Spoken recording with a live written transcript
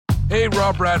Hey,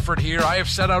 Rob Bradford here. I have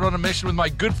set out on a mission with my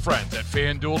good friends at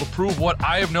FanDuel to prove what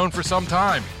I have known for some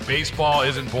time. Baseball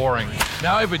isn't boring.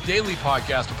 Now I have a daily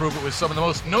podcast to prove it with some of the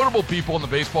most notable people in the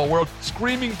baseball world,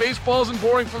 screaming baseball isn't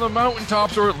boring from the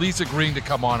mountaintops, or at least agreeing to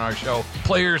come on our show.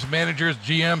 Players, managers,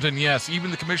 GMs, and yes, even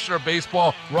the commissioner of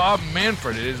baseball, Rob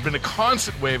Manfred. It has been a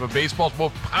constant wave of baseball's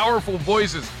most powerful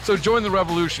voices. So join the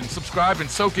revolution. Subscribe and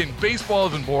soak in Baseball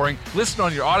Isn't Boring. Listen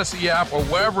on your Audacy app or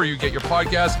wherever you get your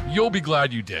podcasts. You'll be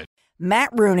glad you did. Matt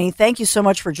Rooney, thank you so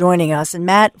much for joining us. And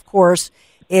Matt, of course,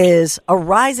 is a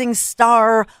rising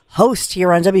star host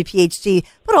here on WPHT,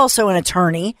 but also an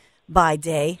attorney by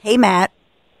day. Hey, Matt.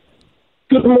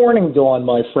 Good morning, Dawn,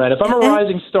 my friend. If I'm a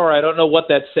rising star, I don't know what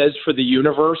that says for the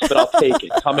universe, but I'll take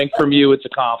it. Coming from you, it's a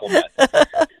compliment.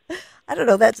 I don't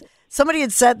know. Somebody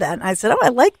had said that, and I said, "Oh, I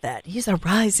like that. He's a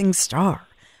rising star,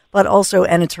 but also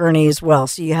an attorney as well."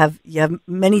 So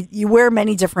you wear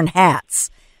many different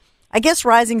hats. I guess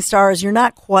rising stars, you're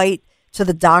not quite to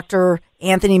the Dr.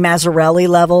 Anthony Mazzarelli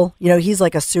level. You know, he's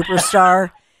like a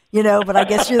superstar, but I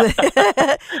guess you're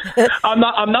I'm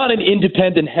not an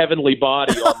independent heavenly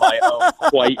body on my own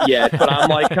quite yet, but I'm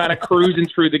like kind of cruising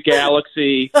through the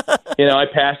galaxy. I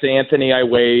pass Anthony, I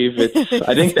wave.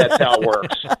 I think that's how it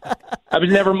works. I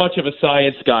was never much of a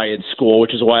science guy in school,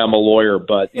 which is why I'm a lawyer,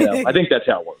 but I think that's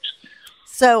how it works.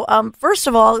 So, first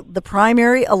of all, the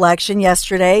primary election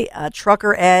yesterday,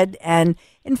 Trucker Ed, and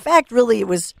in fact, really, it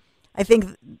was, I think,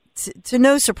 to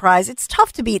no surprise, it's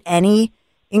tough to beat any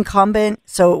incumbent.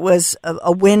 So it was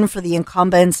a win for the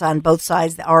incumbents on both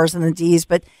sides, the R's and the D's.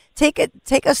 But take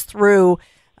us through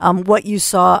what you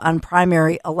saw on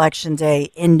primary election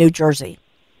day in New Jersey.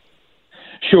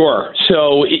 Sure.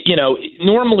 So,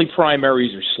 normally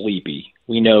primaries are sleepy.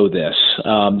 We know this.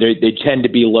 They tend to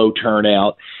be low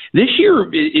turnout. This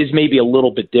year is maybe a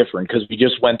little bit different because we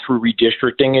just went through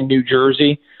redistricting in New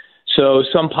Jersey. So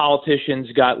some politicians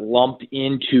got lumped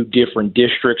into different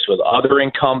districts with other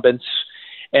incumbents.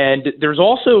 And there's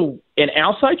also an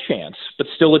outside chance, but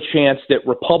still a chance that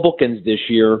Republicans this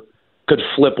year could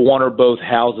flip one or both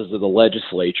houses of the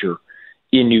legislature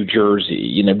in New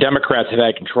Jersey. Democrats have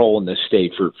had control in this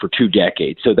state for 2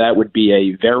 decades. So that would be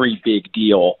a very big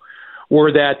deal were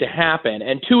that to happen.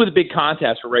 And 2 of the big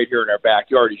contests were right here in our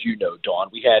backyard, as you know, Dawn.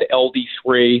 We had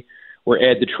LD3, where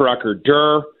Ed the Trucker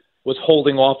Durr was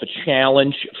holding off a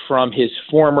challenge from his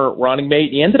former running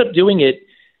mate. He ended up doing it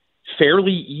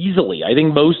fairly easily. I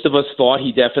think most of us thought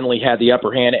he definitely had the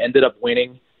upper hand, ended up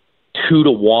winning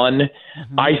 2-1.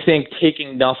 Mm-hmm. I think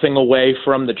taking nothing away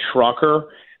from the Trucker,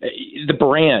 the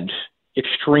brand,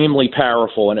 extremely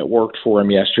powerful, and it worked for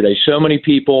him yesterday. So many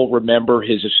people remember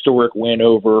his historic win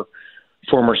over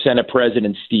former Senate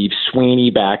President Steve Sweeney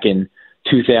back in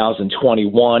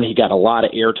 2021. He got a lot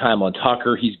of airtime on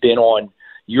Tucker. He's been on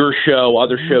your show,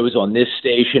 other shows on this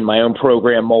station, my own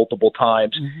program multiple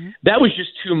times. Mm-hmm. That was just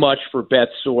too much for Beth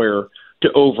Sawyer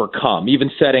to overcome,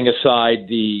 even setting aside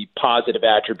the positive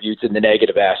attributes and the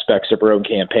negative aspects of her own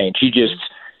campaign. She just,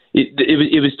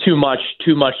 it was too much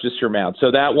to surmount.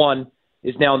 So that one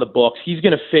is now in the books. He's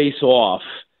going to face off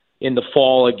in the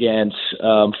fall against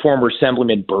former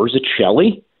Assemblyman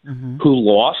Berzicelli, who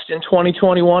lost in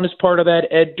 2021 as part of that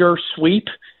Ed Durr sweep.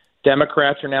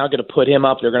 Democrats are now going to put him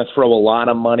up. They're going to throw a lot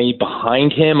of money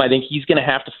behind him. I think he's going to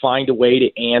have to find a way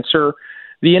to answer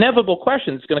the inevitable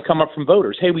question that's going to come up from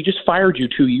voters. Hey, we just fired you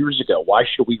 2 years ago. Why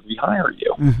should we rehire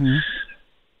you? Mm-hmm.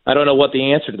 I don't know what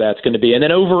the answer to that's going to be. And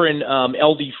then over in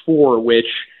LD4, which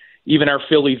even our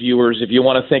Philly viewers, if you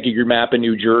want to think of your map in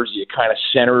New Jersey, it kind of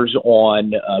centers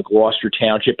on Gloucester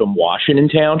Township and Washington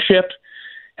Township.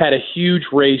 Had a huge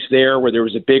race there where there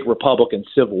was a big Republican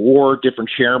civil war.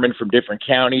 Different chairmen from different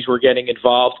counties were getting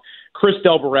involved. Chris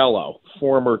Delbarello,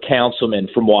 former councilman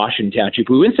from Washington Township,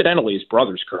 who incidentally is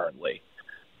brothers currently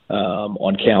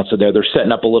on council there. They're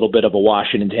setting up a little bit of a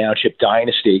Washington Township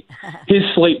dynasty. His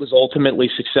slate was ultimately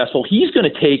successful. He's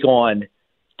going to take on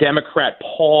Democrat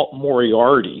Paul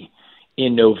Moriarty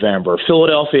in November.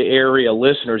 Philadelphia area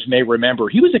listeners may remember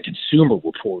he was a consumer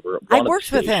reporter. I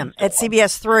worked with him at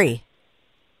CBS 3.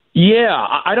 Yeah,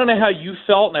 I don't know how you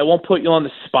felt, and I won't put you on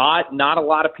the spot. Not a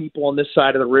lot of people on this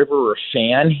side of the river are a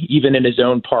fan, even in his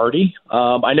own party.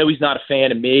 I know he's not a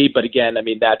fan of me, but again, I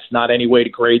mean, that's not any way to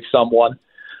grade someone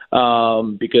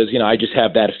because, I just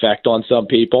have that effect on some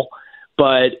people.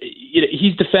 But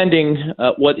he's defending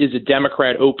what is a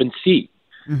Democrat open seat.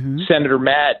 Mm-hmm. Senator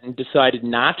Madden decided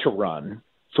not to run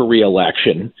for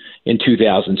re-election in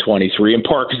 2023, in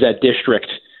part because that district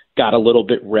got a little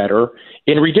bit redder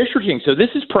in redistricting. So this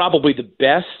is probably the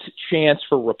best chance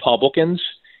for Republicans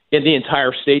in the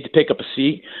entire state to pick up a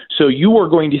seat. So you are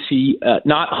going to see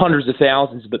not hundreds of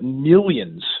thousands, but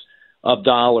millions of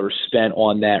dollars spent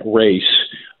on that race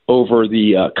over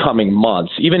the coming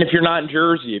months. Even if you're not in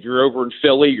Jersey, if you're over in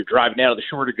Philly, you're driving down to the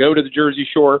shore to go to the Jersey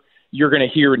Shore, you're going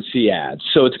to hear and see ads.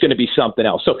 So it's going to be something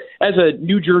else. So as a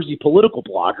New Jersey political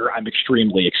blogger, I'm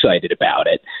extremely excited about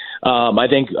it. I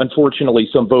think, unfortunately,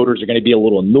 some voters are going to be a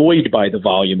little annoyed by the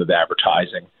volume of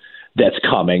advertising that's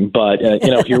coming. But,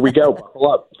 here we go.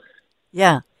 Buckle up.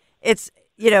 Yeah. It's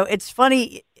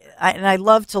funny. And I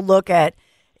love to look at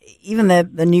even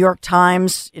the New York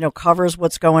Times, covers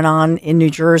what's going on in New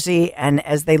Jersey. And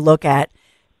as they look at,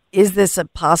 is this a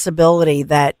possibility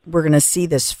that we're going to see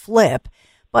this flip?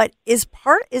 But is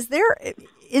there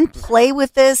in play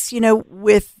with this,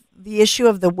 with the issue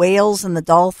of the whales and the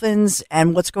dolphins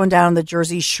and what's going down on the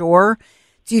Jersey Shore?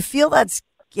 Do you feel that's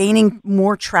gaining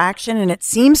more traction? And it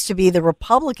seems to be the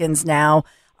Republicans now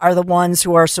are the ones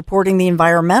who are supporting the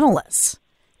environmentalists.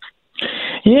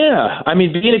 Yeah. I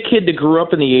mean, being a kid that grew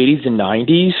up in the 80s and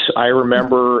 90s, I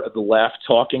remember the left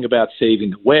talking about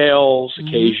saving the whales. Mm-hmm.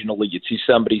 Occasionally you'd see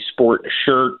somebody sporting a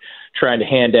shirt trying to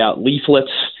hand out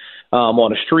leaflets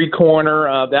on a street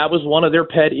corner. That was one of their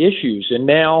pet issues. And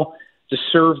now to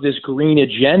serve this green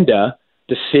agenda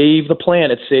to save the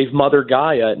planet, save Mother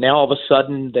Gaia, now all of a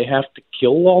sudden they have to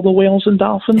kill all the whales and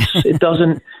dolphins. It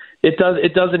doesn't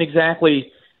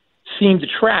exactly seem to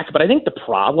track. But I think the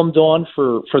problem, Dawn,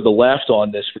 for the left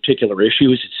on this particular issue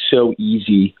is it's so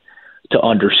easy to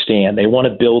understand. They want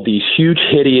to build these huge,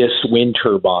 hideous wind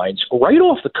turbines right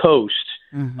off the coast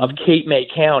of Cape May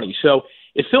County. So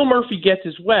if Phil Murphy gets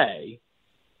his way,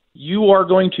 you are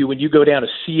going to, when you go down to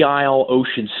Sea Isle,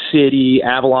 Ocean City,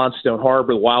 Avalon, Stone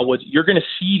Harbor, Wildwoods, you're going to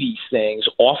see these things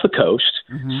off the coast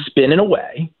spinning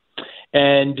away.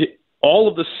 And all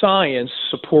of the science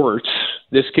supports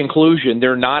this conclusion.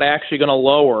 They're not actually going to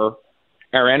lower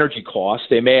our energy costs.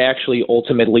 They may actually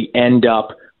ultimately end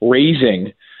up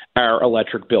raising our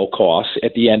electric bill costs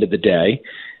at the end of the day.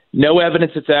 No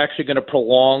evidence it's actually going to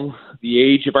prolong the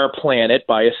age of our planet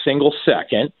by a single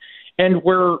second. And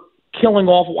we're killing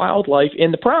off wildlife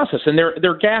in the process. And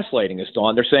they're gaslighting us,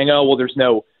 Dawn. They're saying, oh, well, there's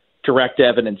no direct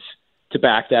evidence to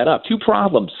back that up. Two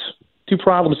problems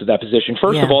with that position.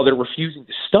 First of all, they're refusing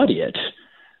to study it.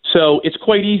 So it's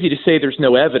quite easy to say there's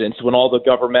no evidence when all the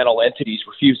governmental entities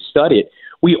refuse to study it.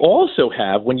 We also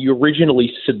have, when you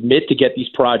originally submit to get these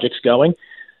projects going,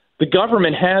 the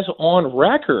government has on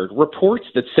record reports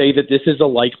that say that this is a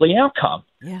likely outcome.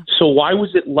 Yeah. So why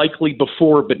was it likely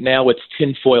before, but now it's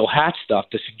tinfoil hat stuff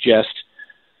to suggest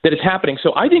that it's happening?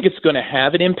 So I think it's going to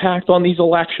have an impact on these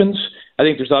elections. I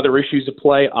think there's other issues at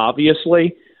play,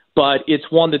 obviously, but it's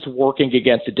one that's working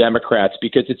against the Democrats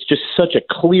because it's just such a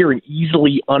clear and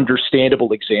easily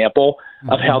understandable example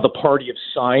of how the party of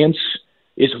science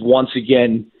is once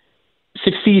again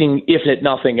succeeding, if at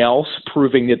nothing else,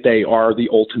 proving that they are the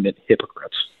ultimate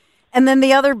hypocrites. And then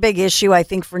the other big issue, I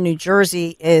think, for New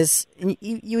Jersey is, and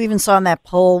you even saw in that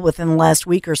poll within the last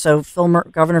week or so,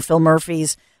 Governor Phil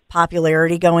Murphy's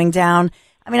popularity going down.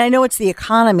 I mean, I know it's the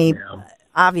economy,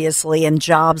 obviously, and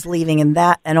jobs leaving and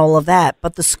that and all of that,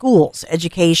 but the schools,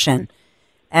 education,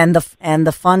 and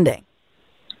the funding.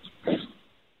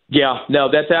 Yeah, no,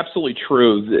 that's absolutely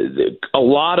true. A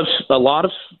lot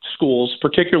of schools,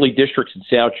 particularly districts in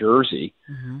South Jersey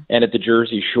and at the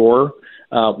Jersey Shore,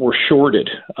 were shorted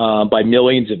by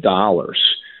millions of dollars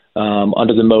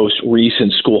under the most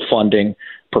recent school funding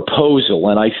proposal.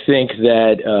 And I think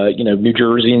that New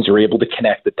Jerseyans are able to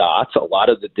connect the dots. A lot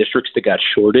of the districts that got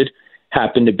shorted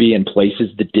happen to be in places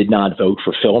that did not vote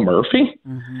for Phil Murphy.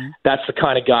 That's the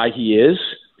kind of guy he is.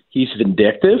 He's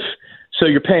vindictive. So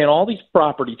you're paying all these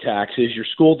property taxes, your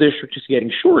school district is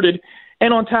getting shorted,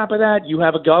 and on top of that, you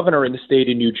have a governor in the state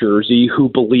of New Jersey who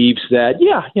believes that,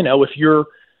 if your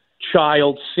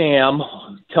child, Sam,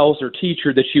 tells her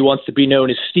teacher that she wants to be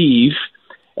known as Steve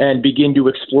and begin to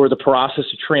explore the process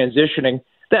of transitioning,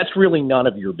 that's really none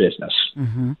of your business.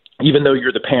 Even though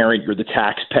you're the parent, you're the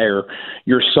taxpayer,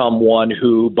 you're someone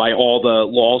who, by all the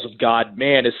laws of God,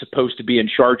 man, is supposed to be in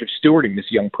charge of stewarding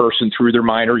this young person through their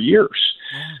minor years.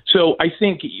 So I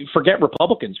think, forget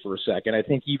Republicans for a second, I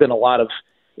think even a lot of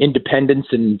independents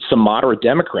and some moderate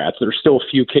Democrats, there are still a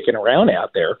few kicking around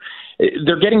out there,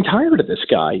 they're getting tired of this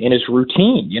guy and his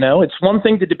routine. It's one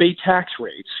thing to debate tax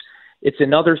rates. It's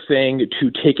another thing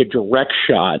to take a direct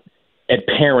shot at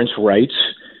parents' rights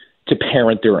to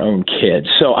parent their own kids.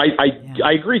 So I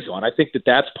agree, Dawn. I think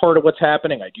that's part of what's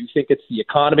happening. I do think it's the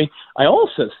economy. I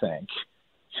also think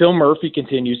Phil Murphy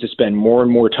continues to spend more and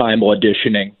more time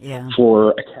auditioning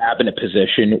for a cabinet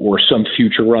position or some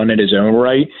future run in his own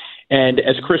right. And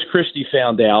as Christie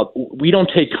found out, we don't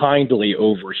take kindly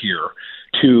over here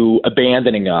to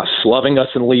abandoning us, loving us,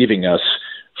 and leaving us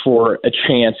for a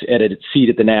chance at a seat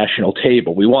at the national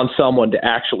table. We want someone to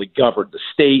actually govern the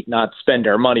state, not spend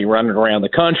our money running around the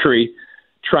country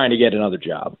trying to get another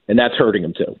job. And that's hurting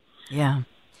them too. Yeah.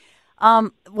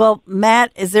 Well,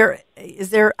 Matt, is there,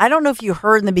 I don't know if you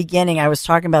heard in the beginning, I was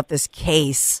talking about this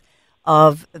case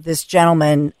of this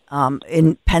gentleman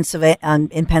in Pennsylvania, on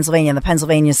the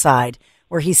Pennsylvania side,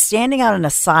 where he's standing out on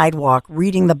a sidewalk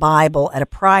reading the Bible at a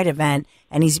pride event,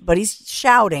 and he's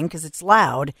shouting because it's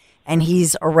loud, and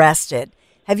he's arrested.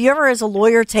 Have you ever, as a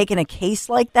lawyer, taken a case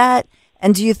like that?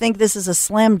 And do you think this is a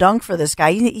slam dunk for this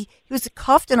guy? He was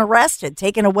cuffed and arrested,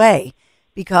 taken away,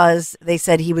 because they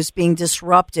said he was being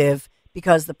disruptive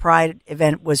because the pride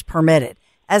event was permitted.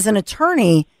 As an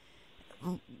attorney,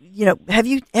 you know, have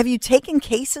you taken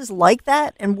cases like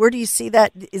that? And where do you see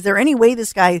that? Is there any way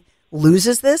this guy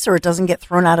loses this or it doesn't get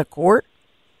thrown out of court?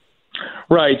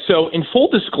 Right. So in full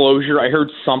disclosure, I heard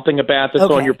something about this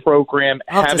on your program.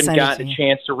 Haven't gotten a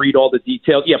chance to read all the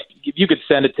details. Yeah, if you could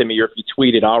send it to me, or if you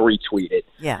tweet it, I'll retweet it.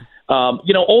 Yeah.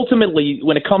 Ultimately,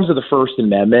 when it comes to the First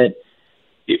Amendment,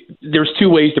 there's two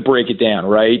ways to break it down,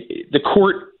 right? The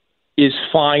court is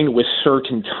fine with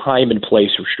certain time and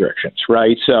place restrictions,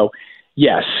 right? So,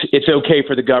 yes, it's okay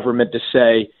for the government to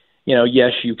say,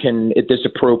 yes, you can, at this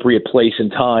appropriate place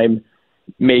and time,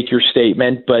 make your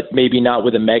statement, but maybe not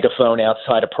with a megaphone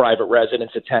outside a private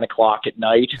residence at 10 o'clock at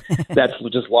night. That's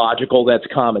just logical. That's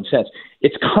common sense.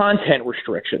 It's content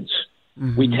restrictions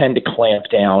we tend to clamp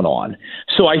down on.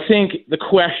 So I think the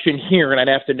question here, and I'd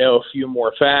have to know a few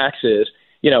more facts, is,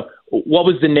 what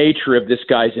was the nature of this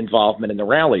guy's involvement in the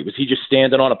rally? Was he just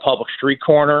standing on a public street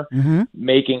corner,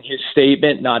 making his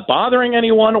statement, not bothering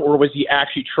anyone, or was he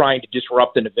actually trying to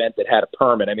disrupt an event that had a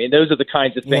permit? I mean, those are the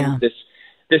kinds of things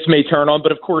this may turn on.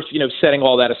 But of course, setting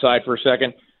all that aside for a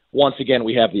second, once again,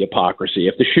 we have the hypocrisy.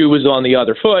 If the shoe was on the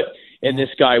other foot and this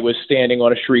guy was standing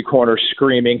on a street corner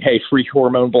screaming, hey, free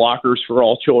hormone blockers for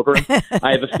all children,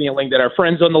 I have a feeling that our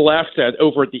friends on the left,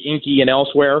 over at the Inky and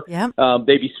elsewhere,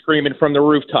 they'd be screaming from the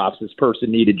rooftops this person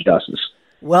needed justice.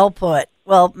 Well put.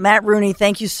 Well, Matt Rooney,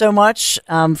 thank you so much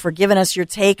for giving us your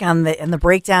take on the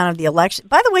breakdown of the election.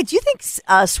 By the way, do you think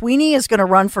Sweeney is going to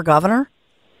run for governor?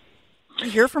 Did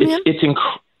you hear from him?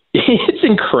 It's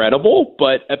incredible,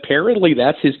 but apparently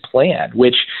that's his plan,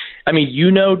 which, I mean,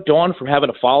 Dawn, from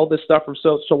having to follow this stuff for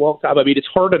so long time, I mean, it's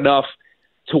hard enough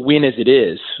to win as it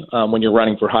is when you're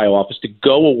running for high office, to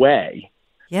go away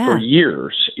for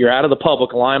years. You're out of the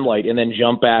public limelight and then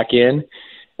jump back in.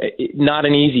 Not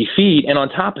an easy feat. And on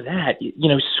top of that,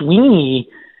 Sweeney,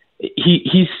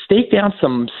 he's staked out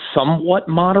some somewhat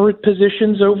moderate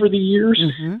positions over the years.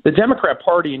 The Democrat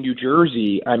Party in New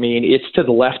Jersey, I mean, it's to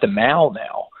the left of Mao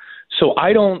now. So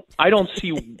I don't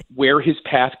see where his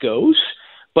path goes.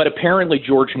 But apparently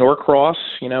George Norcross,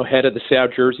 head of the South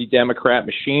Jersey Democrat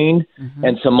machine,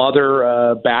 and some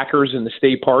other backers in the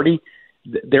state party,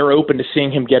 they're open to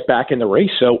seeing him get back in the race.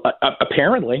 So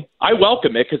apparently, I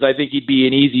welcome it because I think he'd be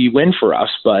an easy win for us.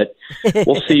 But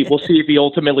we'll see. We'll see if he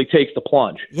ultimately takes the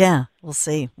plunge. Yeah, we'll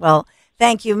see. Well,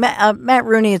 thank you, Matt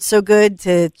Rooney. It's so good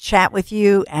to chat with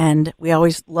you, and we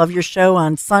always love your show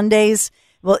on Sundays.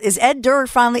 Well, is Ed Durr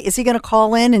finally? Is he going to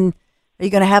call in, and are you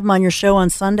going to have him on your show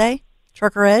on Sunday,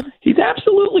 Trucker Ed? He's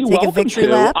absolutely welcome to. Take a victory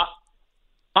lap.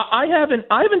 I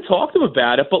haven't talked to him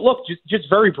about it, but look, just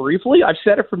very briefly, I've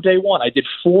said it from day one. I did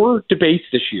 4 debates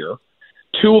this year.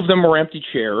 2 of them were empty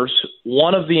chairs.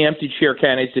 One of the empty chair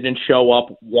candidates didn't show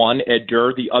up. One, Ed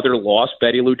Durr. The other lost,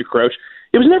 Betty Lou DeCroce.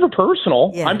 It was never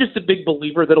personal. I'm just a big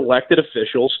believer that elected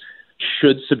officials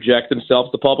should subject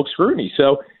themselves to public scrutiny.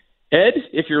 So, Ed,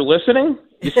 if you're listening,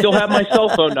 you still have my cell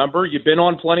phone number. You've been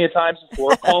on plenty of times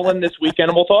before. Call in this weekend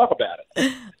and we'll talk about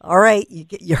it. All right.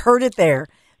 You heard it there.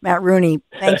 Matt Rooney,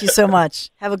 thank you so much.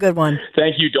 Have a good one.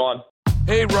 Thank you, Dawn.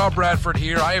 Hey, Rob Bradford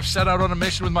here. I have set out on a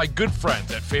mission with my good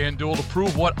friends at FanDuel to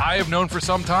prove what I have known for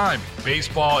some time.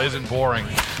 Baseball isn't boring.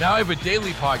 Now I have a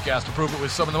daily podcast to prove it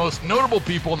with some of the most notable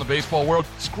people in the baseball world,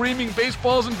 screaming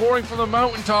baseball isn't boring from the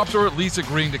mountaintops, or at least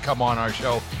agreeing to come on our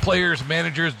show. Players,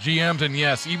 managers, GMs, and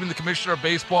yes, even the commissioner of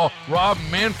baseball, Rob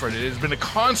Manfred. It has been a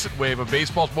constant wave of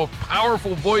baseball's most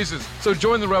powerful voices. So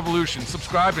join the revolution.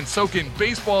 Subscribe and soak in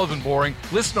Baseball Isn't Boring.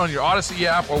 Listen on your Audacy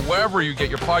app or wherever you get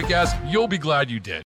your podcasts. You'll be glad you did.